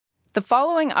The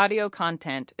following audio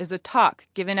content is a talk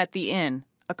given at The Inn,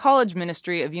 a college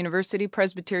ministry of University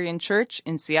Presbyterian Church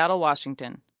in Seattle,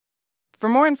 Washington. For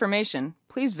more information,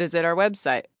 please visit our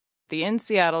website,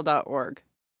 theinnseattle.org.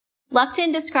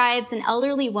 Lupton describes an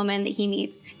elderly woman that he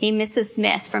meets named Mrs.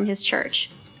 Smith from his church.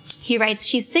 He writes,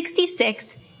 she's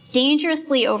 66,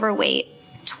 dangerously overweight,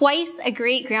 twice a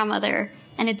great-grandmother,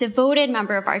 and a devoted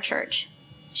member of our church.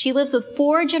 She lives with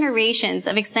 4 generations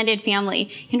of extended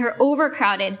family in her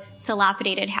overcrowded,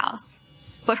 dilapidated house.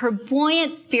 But her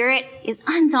buoyant spirit is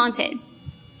undaunted.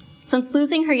 Since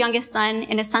losing her youngest son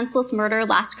in a senseless murder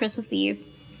last Christmas Eve,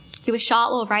 he was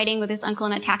shot while riding with his uncle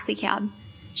in a taxi cab.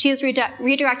 She has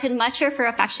redirected much of her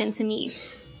affection to me.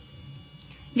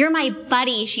 "You're my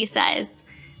buddy," she says,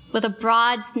 with a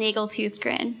broad snaggletooth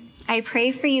grin. "I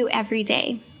pray for you every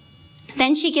day."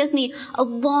 Then she gives me a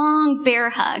long bear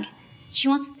hug. She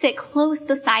wants to sit close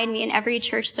beside me in every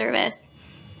church service.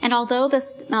 And although the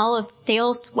smell of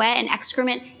stale sweat and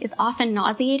excrement is often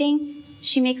nauseating,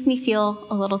 she makes me feel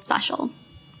a little special.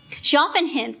 She often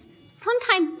hints,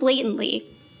 sometimes blatantly,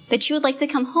 that she would like to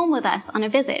come home with us on a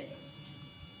visit.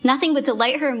 Nothing would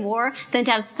delight her more than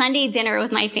to have Sunday dinner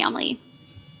with my family.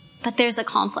 But there's a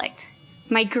conflict.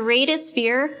 My greatest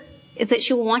fear is that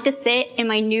she will want to sit in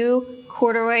my new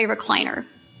corduroy recliner.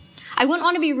 I wouldn't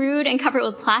want to be rude and cover it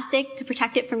with plastic to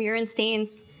protect it from urine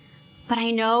stains, but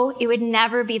I know it would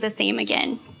never be the same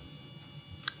again.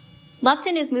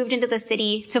 Lupton has moved into the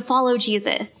city to follow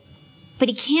Jesus, but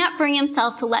he can't bring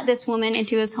himself to let this woman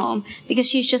into his home because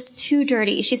she's just too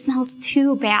dirty. She smells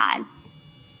too bad.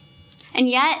 And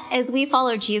yet, as we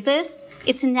follow Jesus,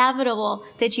 it's inevitable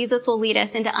that Jesus will lead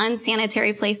us into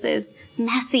unsanitary places,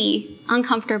 messy,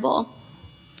 uncomfortable.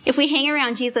 If we hang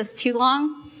around Jesus too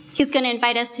long, he's going to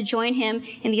invite us to join him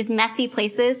in these messy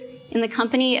places in the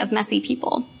company of messy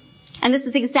people. And this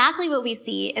is exactly what we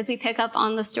see as we pick up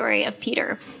on the story of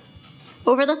Peter.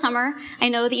 Over the summer, I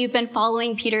know that you've been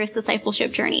following Peter's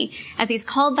discipleship journey. As he's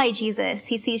called by Jesus,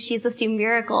 he sees Jesus do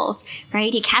miracles,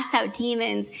 right? He casts out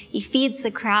demons, he feeds the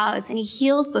crowds, and he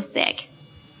heals the sick.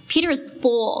 Peter's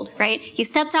bold, right? He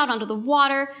steps out onto the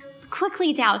water,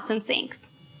 quickly doubts and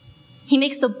sinks. He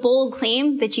makes the bold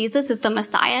claim that Jesus is the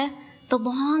Messiah, the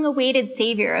long-awaited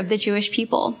Savior of the Jewish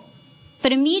people.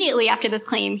 But immediately after this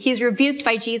claim, he's rebuked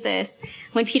by Jesus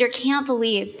when Peter can't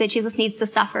believe that Jesus needs to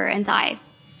suffer and die.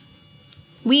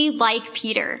 We like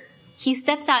Peter. He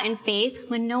steps out in faith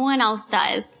when no one else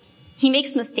does. He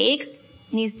makes mistakes,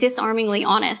 and he's disarmingly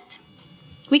honest.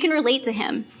 We can relate to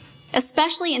him,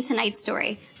 especially in tonight's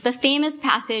story, the famous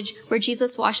passage where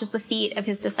Jesus washes the feet of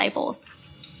his disciples.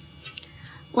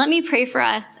 Let me pray for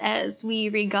us as we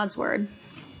read God's word.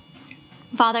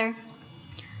 Father,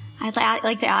 I'd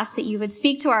like to ask that you would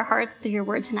speak to our hearts through your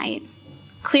word tonight.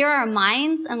 Clear our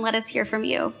minds and let us hear from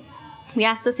you. We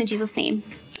ask this in Jesus' name.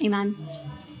 Amen.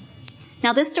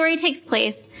 Now, this story takes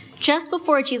place just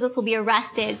before Jesus will be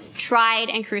arrested, tried,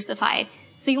 and crucified.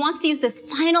 So he wants to use this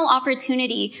final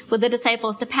opportunity with the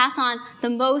disciples to pass on the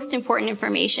most important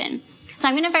information. So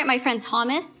I'm going to invite my friend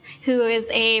Thomas, who is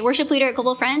a worship leader at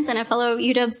Global Friends and a fellow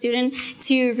UW student,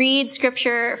 to read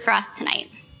scripture for us tonight.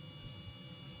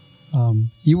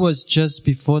 It was just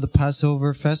before the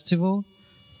Passover festival.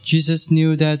 Jesus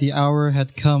knew that the hour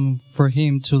had come for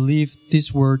him to leave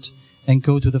this world and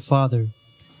go to the Father.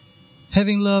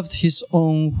 Having loved his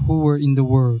own who were in the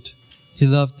world, he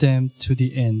loved them to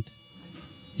the end.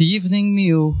 The evening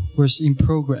meal was in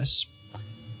progress,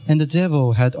 and the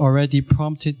devil had already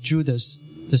prompted Judas,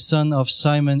 the son of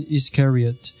Simon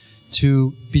Iscariot,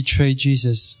 to betray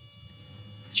Jesus.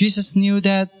 Jesus knew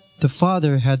that the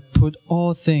Father had put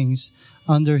all things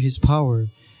under his power,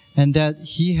 and that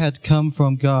he had come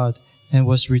from God and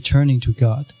was returning to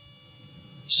God.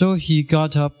 So he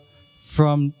got up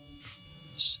from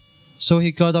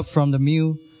the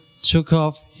meal, took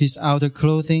off his outer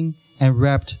clothing, and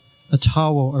wrapped a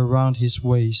towel around his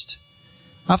waist.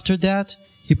 After that,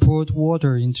 he poured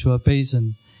water into a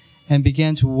basin and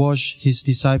began to wash his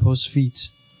disciples'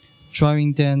 feet,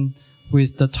 drying them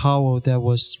with the towel that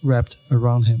was wrapped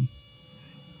around him.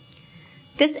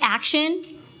 This action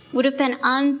would have been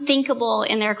unthinkable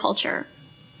in their culture.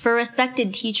 For a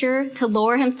respected teacher to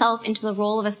lower himself into the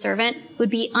role of a servant would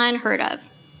be unheard of.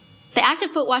 The act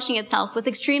of foot washing itself was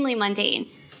extremely mundane,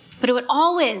 but it would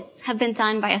always have been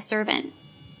done by a servant.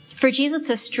 For Jesus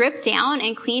to strip down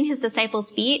and clean his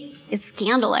disciples' feet is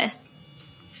scandalous.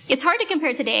 It's hard to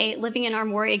compare today, living in our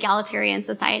more egalitarian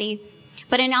society,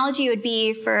 but an analogy would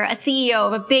be for a CEO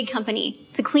of a big company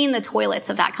to clean the toilets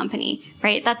of that company,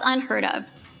 right? That's unheard of.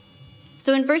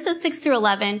 So in verses 6 through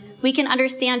 11, we can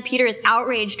understand Peter's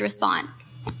outraged response.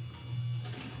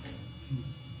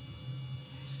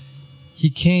 he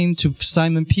came to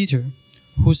Simon Peter,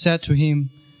 who said to him,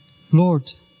 "Lord,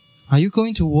 are you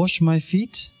going to wash my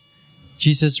feet?"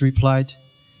 Jesus replied,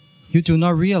 "You do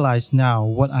not realize now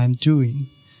what I am doing,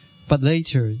 but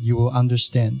later you will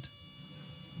understand."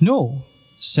 "No,"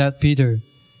 said Peter,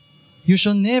 "you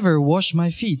shall never wash my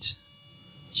feet."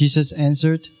 Jesus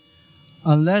answered,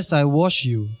 "Unless I wash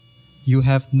you, you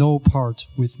have no part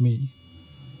with me."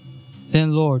 "Then,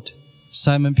 Lord,"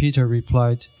 Simon Peter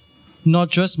replied,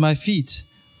 "not just my feet,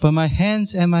 but my hands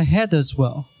and my head as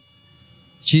well."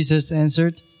 Jesus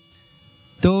answered,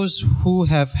 "Those who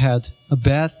have had a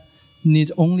bath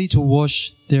need only to wash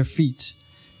their feet.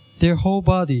 Their whole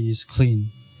body is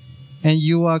clean. And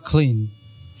you are clean,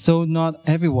 though not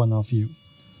every one of you."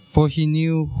 For he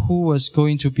knew who was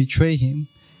going to betray him,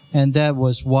 and that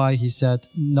was why he said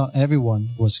not everyone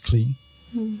was clean.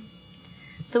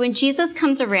 So when Jesus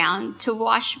comes around to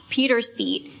wash Peter's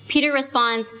feet, Peter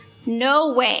responds, "No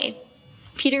way."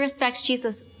 Peter respects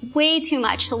Jesus way too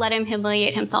much to let him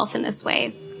humiliate himself in this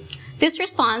way. This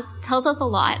response tells us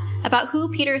a lot about who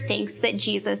Peter thinks that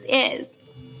Jesus is.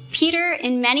 Peter,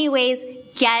 in many ways,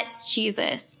 gets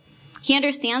Jesus. He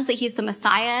understands that he's the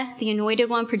Messiah, the anointed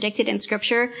one predicted in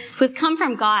Scripture, who has come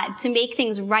from God to make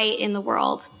things right in the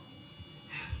world.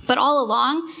 But all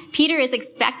along, Peter is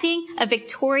expecting a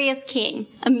victorious king,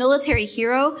 a military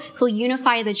hero who will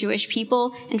unify the Jewish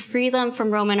people and free them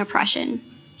from Roman oppression.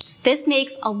 This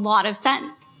makes a lot of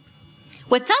sense.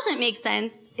 What doesn't make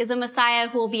sense is a Messiah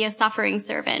who will be a suffering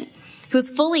servant, who is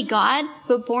fully God,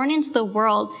 but born into the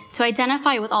world to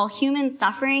identify with all human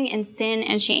suffering and sin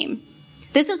and shame.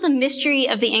 This is the mystery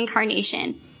of the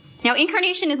incarnation. Now,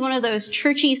 incarnation is one of those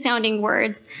churchy sounding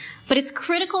words, but it's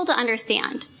critical to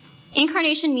understand.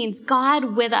 Incarnation means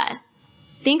God with us.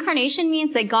 The incarnation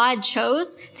means that God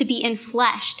chose to be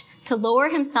enfleshed, to lower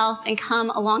himself and come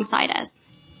alongside us.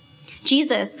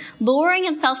 Jesus, lowering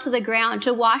himself to the ground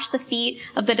to wash the feet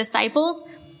of the disciples,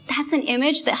 that's an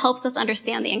image that helps us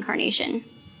understand the incarnation.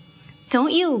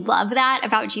 Don't you love that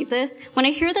about Jesus? When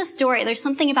I hear this story, there's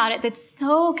something about it that's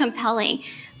so compelling.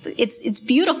 It's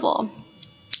beautiful.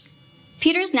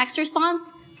 Peter's next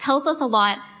response tells us a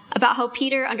lot about how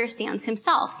Peter understands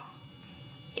himself.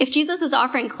 If Jesus is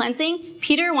offering cleansing,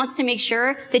 Peter wants to make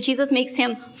sure that Jesus makes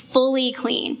him fully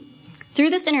clean. Through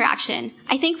this interaction,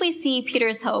 I think we see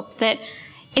Peter's hope that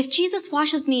if Jesus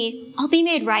washes me, I'll be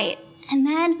made right, and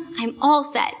then I'm all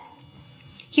set.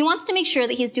 He wants to make sure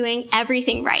that he's doing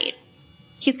everything right.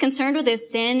 He's concerned with his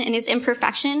sin and his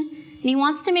imperfection, and he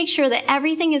wants to make sure that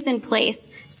everything is in place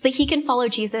so that he can follow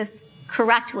Jesus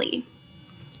correctly.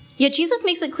 Yet Jesus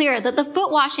makes it clear that the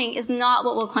foot washing is not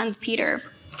what will cleanse Peter.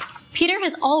 Peter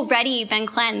has already been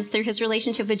cleansed through his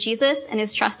relationship with Jesus and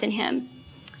his trust in him.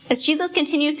 As Jesus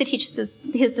continues to teach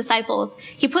his disciples,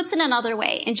 he puts it another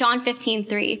way in John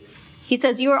 15:3. He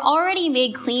says, "You are already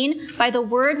made clean by the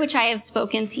word which I have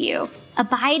spoken to you.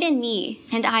 Abide in me,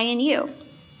 and I in you."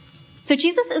 So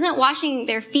Jesus isn't washing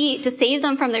their feet to save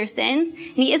them from their sins,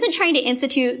 and he isn't trying to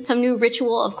institute some new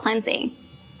ritual of cleansing.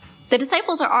 The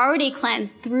disciples are already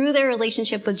cleansed through their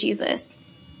relationship with Jesus.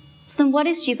 So then what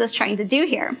is Jesus trying to do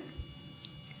here?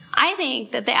 I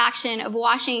think that the action of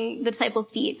washing the disciples'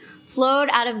 feet flowed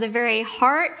out of the very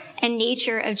heart and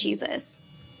nature of Jesus.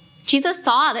 Jesus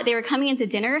saw that they were coming into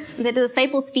dinner and that the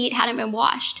disciples' feet hadn't been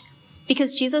washed.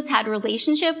 Because Jesus had a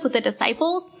relationship with the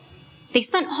disciples, they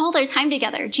spent all their time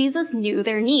together. Jesus knew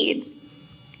their needs.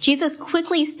 Jesus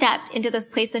quickly stepped into this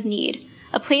place of need,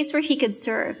 a place where he could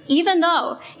serve, even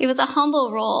though it was a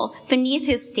humble role beneath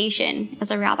his station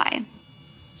as a rabbi.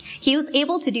 He was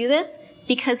able to do this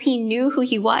because he knew who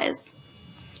he was.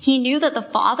 He knew that the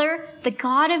Father, the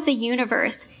God of the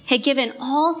universe, had given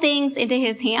all things into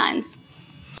his hands,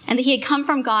 and that he had come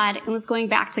from God and was going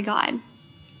back to God.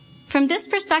 From this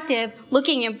perspective,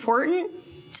 looking important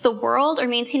to the world or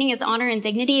maintaining his honor and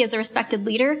dignity as a respected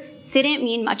leader didn't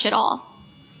mean much at all.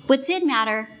 What did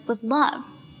matter was love.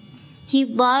 He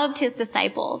loved his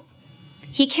disciples.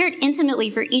 He cared intimately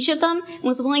for each of them and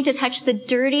was willing to touch the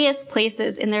dirtiest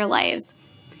places in their lives.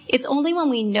 It's only when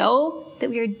we know that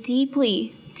we are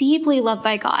deeply, deeply loved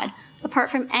by God, apart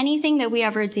from anything that we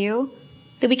ever do,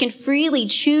 that we can freely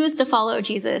choose to follow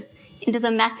Jesus into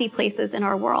the messy places in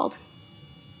our world.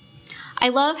 I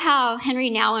love how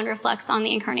Henry Nouwen reflects on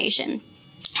the incarnation.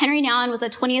 Henry Nouwen was a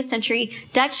 20th century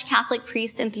Dutch Catholic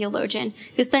priest and theologian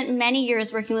who spent many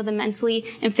years working with the mentally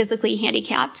and physically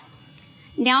handicapped.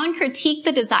 Nouwen critiqued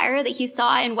the desire that he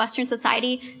saw in Western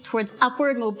society towards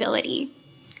upward mobility.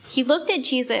 He looked at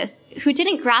Jesus, who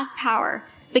didn't grasp power,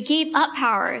 but gave up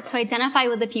power to identify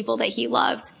with the people that he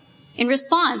loved. In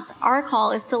response, our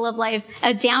call is to live lives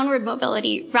of downward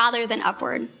mobility rather than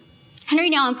upward. Henry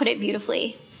Nouwen put it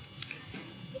beautifully.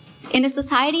 In a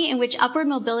society in which upward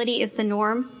mobility is the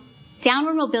norm,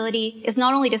 downward mobility is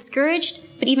not only discouraged,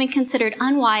 but even considered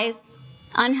unwise,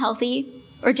 unhealthy,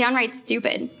 or downright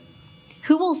stupid.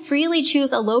 Who will freely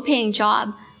choose a low-paying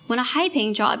job when a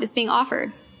high-paying job is being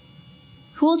offered?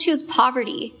 Who will choose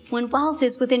poverty when wealth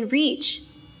is within reach?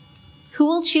 Who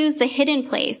will choose the hidden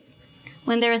place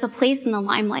when there is a place in the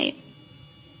limelight?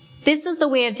 This is the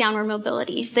way of downward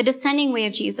mobility, the descending way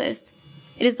of Jesus.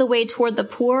 It is the way toward the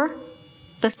poor,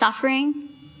 the suffering,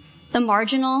 the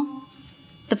marginal,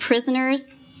 the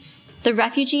prisoners, the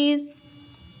refugees,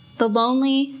 the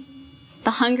lonely,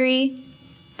 the hungry,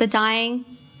 the dying,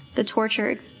 the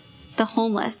tortured, the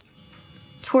homeless,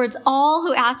 towards all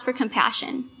who ask for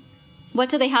compassion. What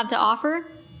do they have to offer?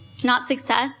 Not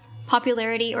success,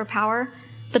 popularity, or power,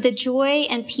 but the joy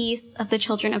and peace of the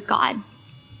children of God.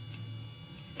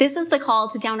 This is the call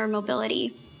to downward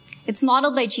mobility. It's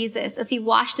modeled by Jesus as he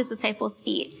washed his disciples'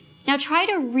 feet. Now try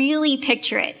to really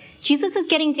picture it. Jesus is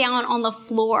getting down on the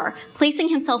floor, placing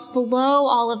himself below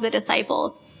all of the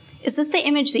disciples. Is this the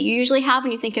image that you usually have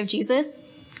when you think of Jesus?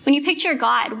 When you picture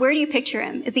God, where do you picture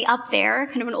him? Is he up there,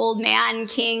 kind of an old man,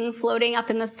 king, floating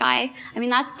up in the sky? I mean,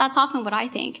 that's often what I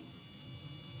think.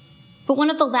 But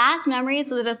one of the last memories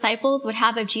that the disciples would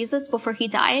have of Jesus before he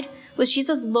died was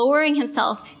Jesus lowering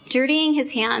himself, dirtying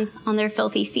his hands on their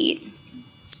filthy feet.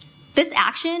 This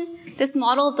action, this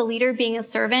model of the leader being a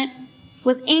servant,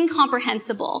 was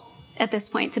incomprehensible at this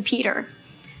point to Peter.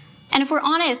 And if we're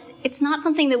honest, it's not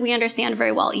something that we understand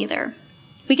very well either.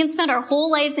 We can spend our whole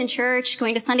lives in church,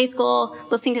 going to Sunday school,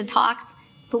 listening to talks,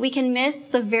 but we can miss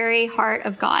the very heart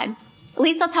of God. At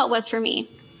least that's how it was for me.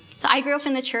 So I grew up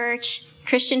in the church,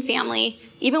 Christian family,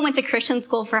 even went to Christian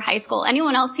school for high school.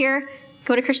 Anyone else here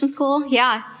go to Christian school?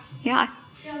 Yeah.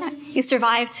 You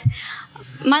survived.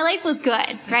 My life was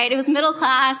good, right? It was middle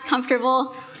class,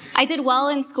 comfortable. I did well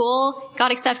in school,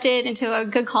 got accepted into a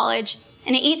good college.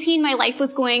 And at 18, my life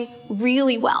was going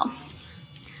really well.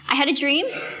 I had a dream.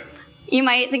 You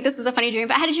might think this is a funny dream,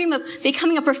 but I had a dream of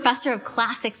becoming a professor of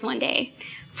classics one day,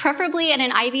 preferably at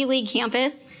an Ivy League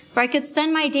campus where I could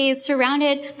spend my days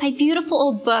surrounded by beautiful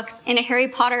old books in a Harry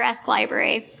Potter-esque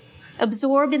library,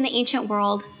 absorbed in the ancient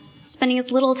world, spending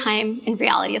as little time in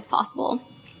reality as possible.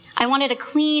 I wanted a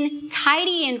clean,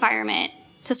 tidy environment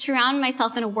to surround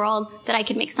myself in a world that I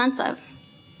could make sense of.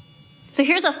 So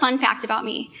here's a fun fact about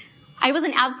me. I was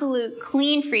an absolute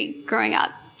clean freak growing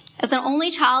up. As an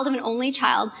only child of an only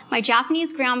child, my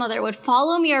Japanese grandmother would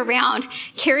follow me around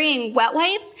carrying wet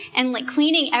wipes and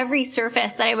cleaning every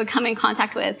surface that I would come in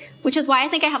contact with, which is why I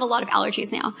think I have a lot of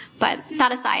allergies now. But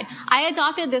that aside, I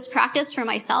adopted this practice for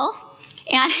myself.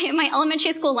 And in my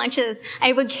elementary school lunches,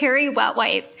 I would carry wet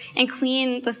wipes and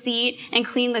clean the seat and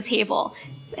clean the table.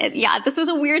 This was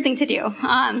a weird thing to do.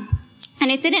 And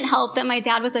it didn't help that my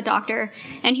dad was a doctor,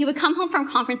 and he would come home from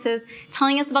conferences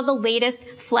telling us about the latest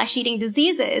flesh-eating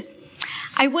diseases.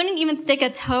 I wouldn't even stick a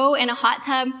toe in a hot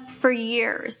tub for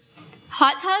years.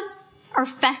 Hot tubs are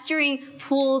festering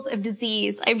pools of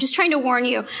disease. I'm just trying to warn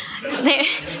you.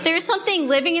 There's something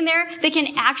living in there that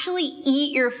can actually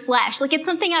eat your flesh. It's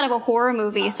something out of a horror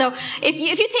movie. So if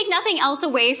you take nothing else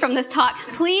away from this talk,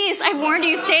 please, I've warned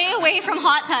you, stay away from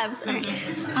hot tubs.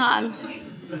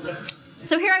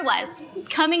 So here I was,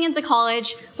 coming into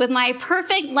college with my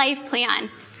perfect life plan,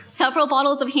 several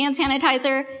bottles of hand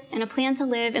sanitizer, and a plan to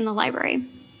live in the library.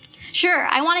 Sure,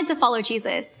 I wanted to follow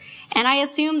Jesus, and I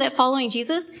assumed that following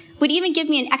Jesus would even give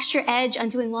me an extra edge on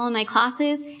doing well in my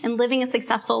classes and living a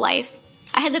successful life.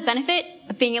 I had the benefit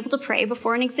of being able to pray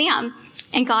before an exam,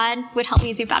 and God would help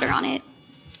me do better on it.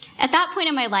 At that point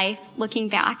in my life, looking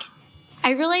back,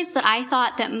 I realized that I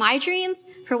thought that my dreams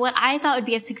for what I thought would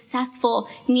be a successful,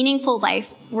 meaningful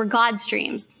life were God's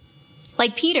dreams.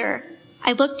 Like Peter,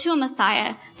 I looked to a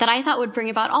Messiah that I thought would bring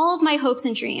about all of my hopes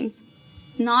and dreams,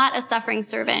 not a suffering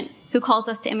servant who calls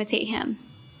us to imitate him.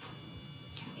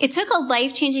 It took a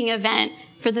life-changing event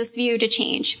for this view to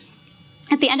change.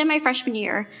 At the end of my freshman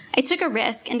year, I took a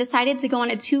risk and decided to go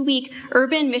on a 2-week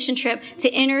urban mission trip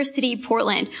to inner city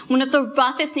Portland, one of the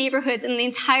roughest neighborhoods in the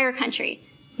entire country.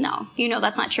 No,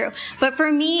 that's not true. But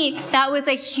for me, that was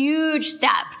a huge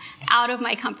step out of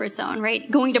my comfort zone, right?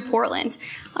 Going to Portland.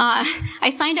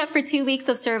 I signed up for 2 weeks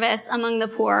of service among the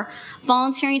poor,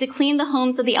 volunteering to clean the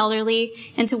homes of the elderly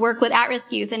and to work with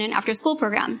at-risk youth in an after-school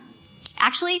program.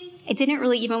 Actually, I didn't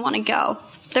really even want to go.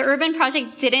 The urban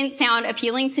project didn't sound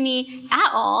appealing to me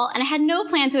at all, and I had no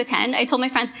plan to attend. I told my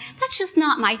friends, that's just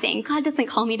not my thing. God doesn't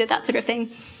call me to that sort of thing.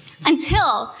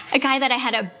 Until a guy that I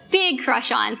had a big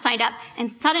crush on signed up,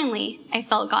 and suddenly I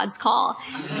felt God's call.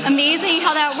 Amazing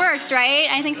how that works, right?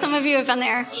 I think some of you have been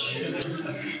there.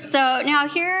 So now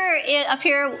up here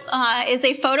is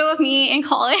a photo of me in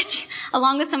college,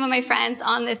 along with some of my friends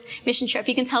on this mission trip.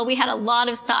 You can tell we had a lot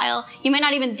of style. You might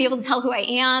not even be able to tell who I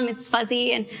am. It's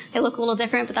fuzzy and I look a little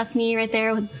different, but that's me right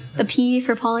there with the P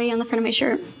for Polly on the front of my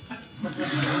shirt.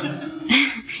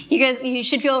 You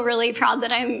should feel really proud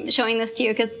that I'm showing this to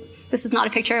you, because this is not a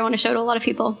picture I want to show to a lot of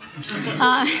people.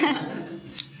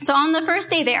 So on the first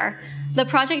day there, the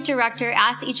project director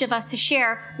asked each of us to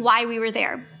share why we were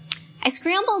there. I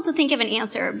scrambled to think of an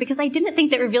answer because I didn't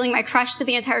think that revealing my crush to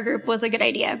the entire group was a good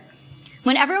idea.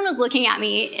 When everyone was looking at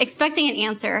me, expecting an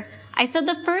answer, I said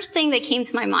the first thing that came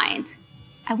to my mind: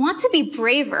 I want to be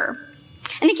braver.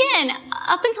 And again,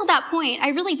 up until that point, I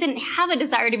really didn't have a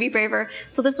desire to be braver,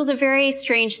 so this was a very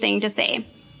strange thing to say.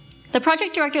 The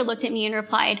project director looked at me and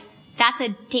replied, "That's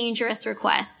a dangerous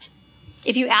request.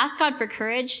 If you ask God for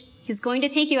courage, He's going to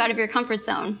take you out of your comfort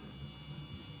zone."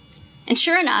 And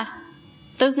sure enough,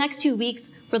 those next 2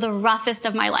 weeks were the roughest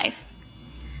of my life.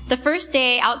 The first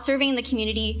day out serving in the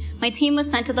community, my team was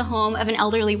sent to the home of an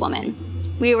elderly woman.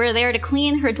 We were there to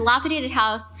clean her dilapidated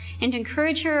house and to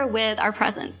encourage her with our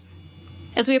presence.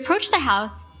 As we approached the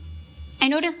house, I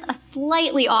noticed a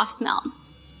slightly off smell.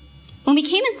 When we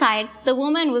came inside, the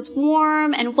woman was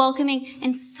warm and welcoming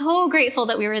and so grateful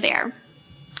that we were there.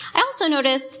 I also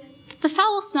noticed that the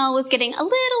foul smell was getting a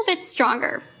little bit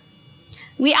stronger.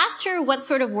 We asked her what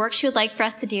sort of work she would like for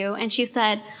us to do, and she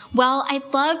said, "Well,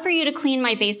 I'd love for you to clean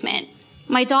my basement.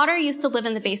 My daughter used to live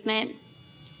in the basement,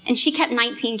 and she kept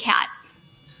 19 cats."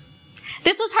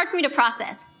 This was hard for me to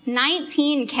process.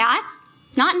 19 cats?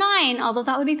 Not 9, although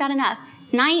that would be bad enough.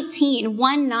 19,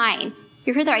 1-9.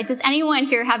 You heard that right. Does anyone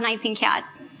here have 19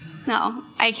 cats? No,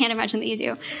 I can't imagine that you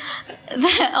do.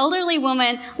 The elderly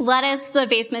woman led us to the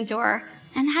basement door,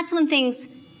 and that's when things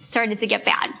started to get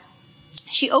bad.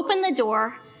 She opened the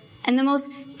door, and the most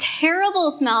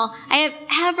terrible smell I have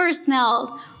ever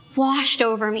smelled washed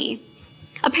over me.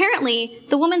 Apparently,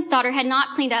 the woman's daughter had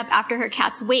not cleaned up after her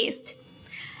cat's waste.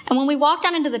 And when we walked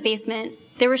down into the basement,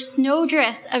 there were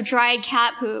snowdrifts of dried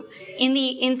cat poop in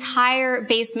the entire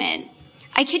basement.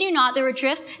 I kid you not, there were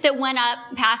drifts that went up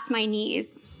past my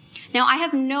knees. Now, I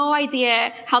have no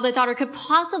idea how the daughter could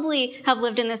possibly have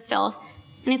lived in this filth,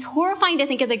 and it's horrifying to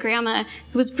think of the grandma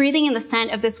who was breathing in the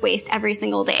scent of this waste every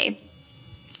single day.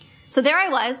 So there I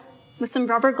was, with some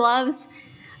rubber gloves,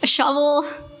 a shovel,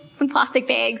 some plastic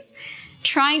bags,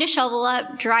 trying to shovel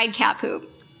up dried cat poop.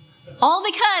 All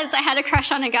because I had a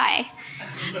crush on a guy.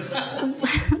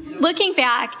 Looking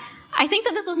back, I think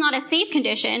that this was not a safe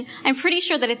condition. I'm pretty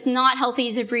sure that it's not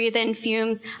healthy to breathe in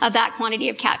fumes of that quantity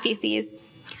of cat feces.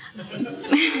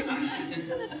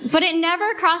 But it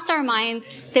never crossed our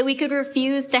minds that we could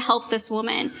refuse to help this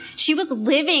woman. She was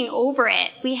living over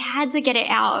it. We had to get it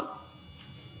out.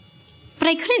 But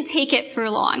I couldn't take it for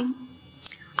long.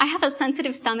 I have a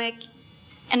sensitive stomach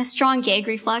and a strong gag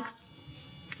reflex.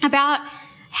 About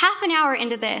half an hour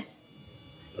into this,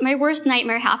 my worst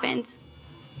nightmare happened.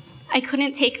 I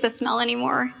couldn't take the smell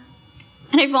anymore.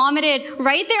 And I vomited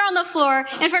right there on the floor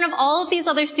in front of all of these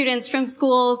other students from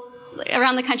schools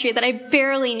around the country that I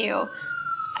barely knew.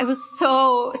 I was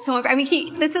so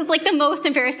this is like the most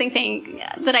embarrassing thing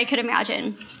that I could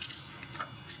imagine.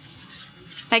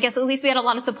 I guess at least we had a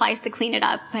lot of supplies to clean it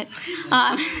up, but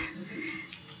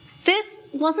this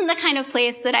wasn't the kind of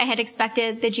place that I had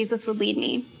expected that Jesus would lead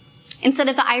me. Instead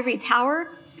of the ivory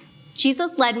tower,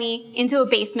 Jesus led me into a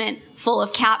basement full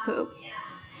of cat poop.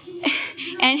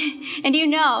 And you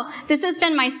know, this has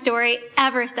been my story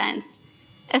ever since.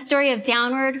 A story of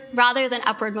downward rather than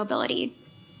upward mobility.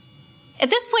 At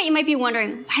this point, you might be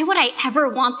wondering, why would I ever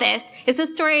want this? Is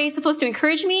this story supposed to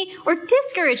encourage me or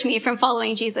discourage me from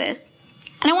following Jesus?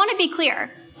 And I want to be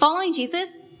clear, following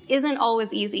Jesus isn't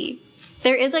always easy.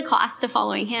 There is a cost to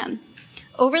following him.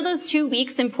 Over those 2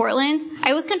 weeks in Portland,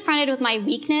 I was confronted with my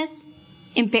weakness,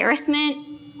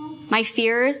 embarrassment, my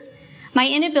fears, my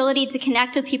inability to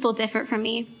connect with people different from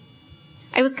me.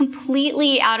 I was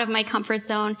completely out of my comfort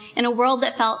zone in a world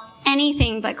that felt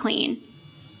anything but clean.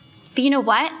 But you know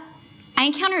what? I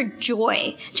encountered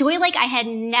joy like I had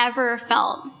never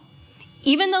felt.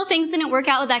 Even though things didn't work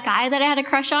out with that guy that I had a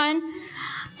crush on,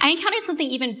 I encountered something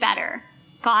even better,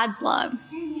 God's love.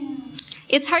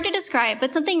 It's hard to describe,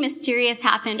 but something mysterious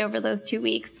happened over those 2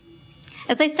 weeks.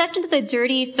 As I stepped into the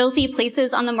dirty, filthy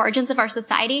places on the margins of our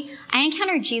society, I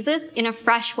encountered Jesus in a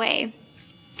fresh way.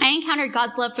 I encountered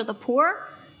God's love for the poor,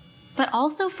 but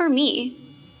also for me.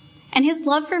 And his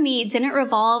love for me didn't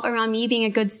revolve around me being a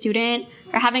good student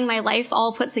or having my life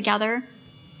all put together.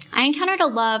 I encountered a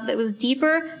love that was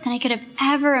deeper than I could have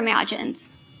ever imagined.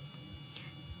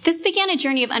 This began a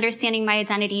journey of understanding my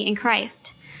identity in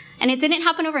Christ. And it didn't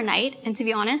happen overnight, and to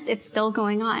be honest, it's still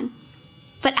going on.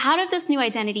 But out of this new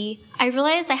identity, I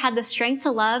realized I had the strength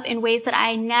to love in ways that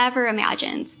I never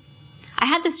imagined. I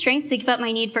had the strength to give up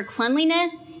my need for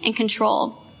cleanliness and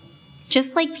control.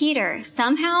 Just like Peter,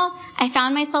 somehow I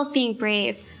found myself being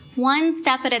brave, one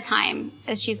step at a time,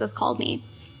 as Jesus called me.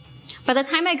 By the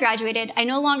time I graduated, I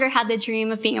no longer had the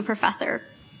dream of being a professor.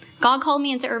 God called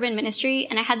me into urban ministry,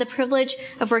 and I had the privilege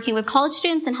of working with college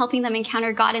students and helping them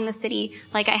encounter God in the city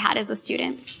like I had as a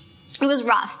student. It was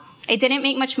rough. I didn't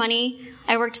make much money.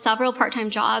 I worked several part-time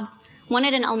jobs, one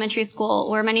at an elementary school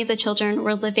where many of the children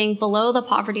were living below the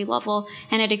poverty level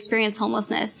and had experienced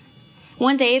homelessness.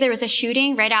 One day, there was a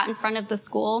shooting right out in front of the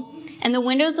school, and the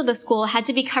windows of the school had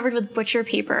to be covered with butcher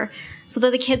paper so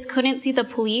that the kids couldn't see the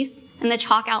police and the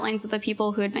chalk outlines of the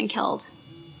people who had been killed.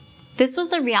 This was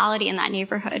the reality in that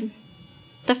neighborhood.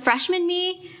 The freshman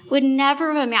me would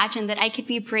never have imagined that I could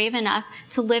be brave enough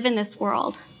to live in this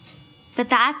world. But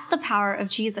that's the power of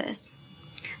Jesus.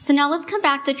 So now let's come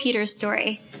back to Peter's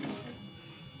story.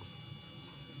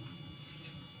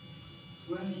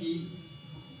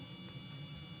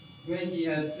 When he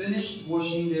had finished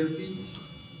washing their feet,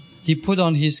 he put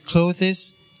on his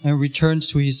clothes and returned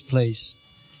to his place.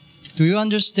 "Do you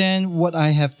understand what I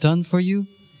have done for you?"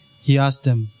 he asked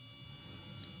them.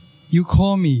 "You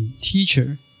call me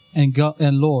teacher and God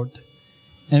and Lord,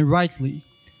 and rightly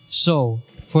so,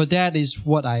 for that is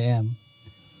what I am.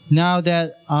 Now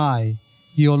that I,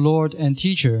 your Lord and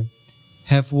teacher,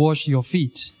 have washed your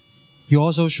feet, you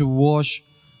also should wash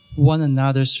one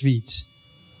another's feet.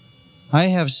 I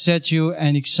have set you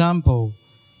an example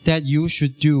that you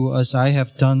should do as I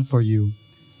have done for you.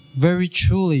 Very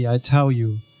truly I tell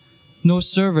you, no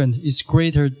servant is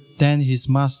greater than his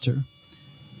master,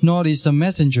 nor is a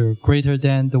messenger greater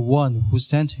than the one who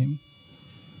sent him.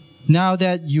 Now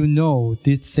that you know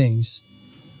these things,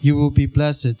 you will be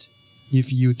blessed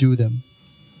if you do them."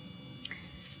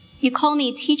 You call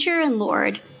me teacher and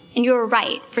Lord, and you are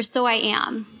right, for so I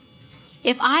am.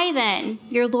 If I then,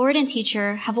 your Lord and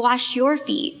teacher, have washed your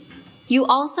feet, you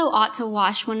also ought to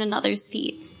wash one another's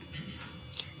feet.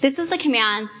 This is the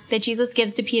command that Jesus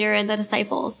gives to Peter and the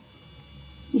disciples.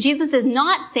 Jesus is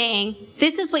not saying,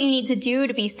 this is what you need to do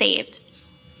to be saved.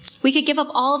 We could give up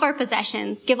all of our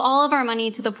possessions, give all of our money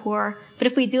to the poor, but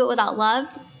if we do it without love,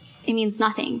 it means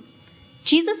nothing.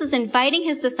 Jesus is inviting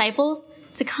his disciples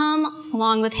to come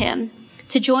along with him,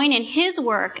 to join in his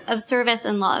work of service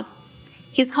and love.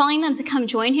 He's calling them to come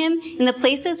join him in the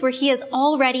places where he has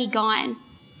already gone.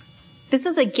 This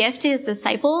is a gift to his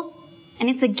disciples, and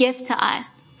it's a gift to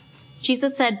us.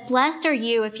 Jesus said, "Blessed are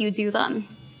you if you do them."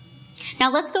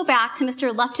 Now let's go back to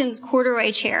Mr. Lupton's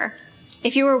corduroy chair.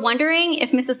 If you were wondering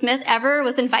if Mrs. Smith ever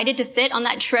was invited to sit on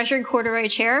that treasured corduroy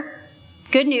chair,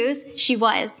 good news, she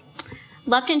was.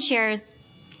 Lupton shares,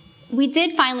 "We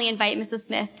did finally invite Mrs.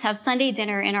 Smith to have Sunday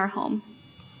dinner in our home.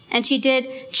 And she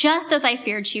did just as I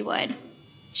feared she would.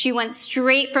 She went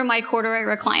straight for my corduroy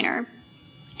recliner.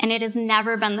 And it has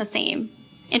never been the same.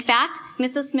 In fact,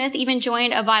 Mrs. Smith even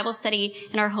joined a Bible study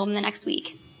in our home the next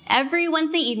week. Every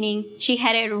Wednesday evening, she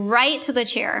headed right to the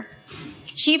chair.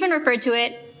 She even referred to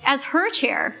it as her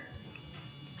chair.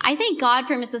 I thank God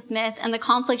for Mrs. Smith and the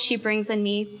conflict she brings in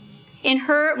me. In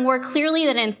her, more clearly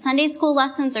than in Sunday school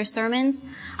lessons or sermons,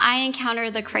 I encounter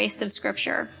the Christ of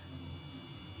Scripture.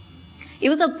 It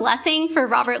was a blessing for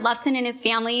Robert Lupton and his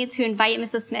family to invite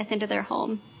Mrs. Smith into their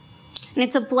home. And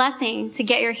it's a blessing to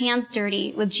get your hands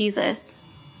dirty with Jesus.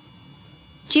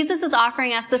 Jesus is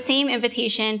offering us the same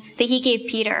invitation that he gave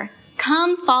Peter.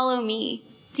 Come follow me.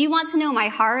 Do you want to know my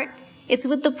heart? It's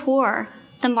with the poor,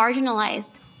 the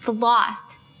marginalized, the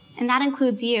lost, and that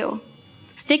includes you.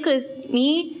 Stick with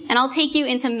me, and I'll take you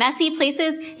into messy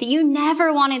places that you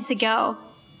never wanted to go.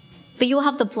 But you will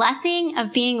have the blessing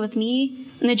of being with me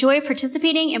and the joy of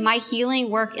participating in my healing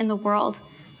work in the world.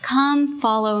 Come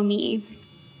follow me.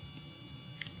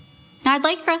 Now I'd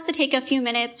like for us to take a few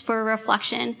minutes for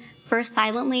reflection, first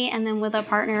silently and then with a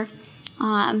partner.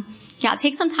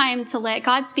 Take some time to let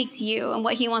God speak to you and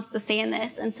what he wants to say in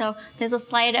this. And so there's a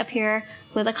slide up here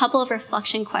with a couple of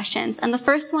reflection questions. And the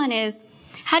first one is,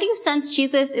 how do you sense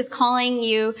Jesus is calling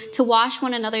you to wash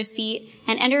one another's feet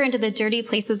and enter into the dirty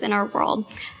places in our world?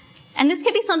 And this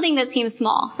could be something that seems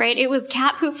small, right? It was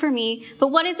cat poop for me, but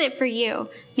what is it for you?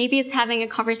 Maybe it's having a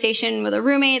conversation with a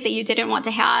roommate that you didn't want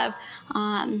to have,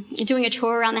 doing a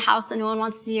chore around the house that no one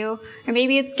wants to do, or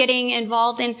maybe it's getting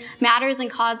involved in matters and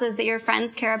causes that your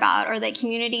friends care about, or that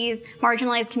communities,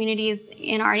 marginalized communities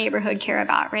in our neighborhood care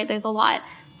about, right? There's a lot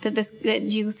that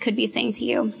Jesus could be saying to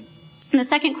you. And the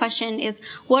second question is,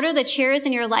 what are the chairs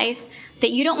in your life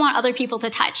that you don't want other people to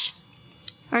touch?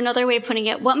 Or another way of putting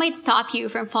it, what might stop you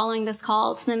from following this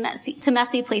call to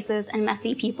messy places and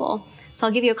messy people? So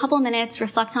I'll give you a couple minutes,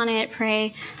 reflect on it,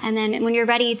 pray, and then when you're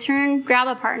ready, grab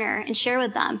a partner and share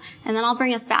with them. And then I'll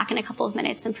bring us back in a couple of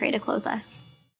minutes and pray to close us.